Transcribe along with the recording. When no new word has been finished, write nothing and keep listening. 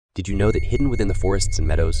Did you know that hidden within the forests and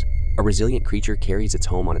meadows, a resilient creature carries its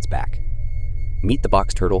home on its back? Meet the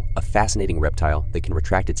box turtle, a fascinating reptile that can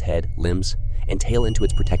retract its head, limbs, and tail into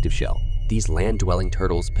its protective shell. These land-dwelling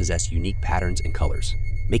turtles possess unique patterns and colors,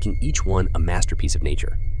 making each one a masterpiece of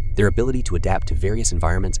nature. Their ability to adapt to various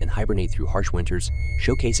environments and hibernate through harsh winters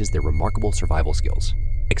showcases their remarkable survival skills.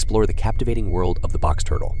 Explore the captivating world of the box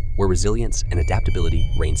turtle, where resilience and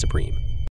adaptability reign supreme.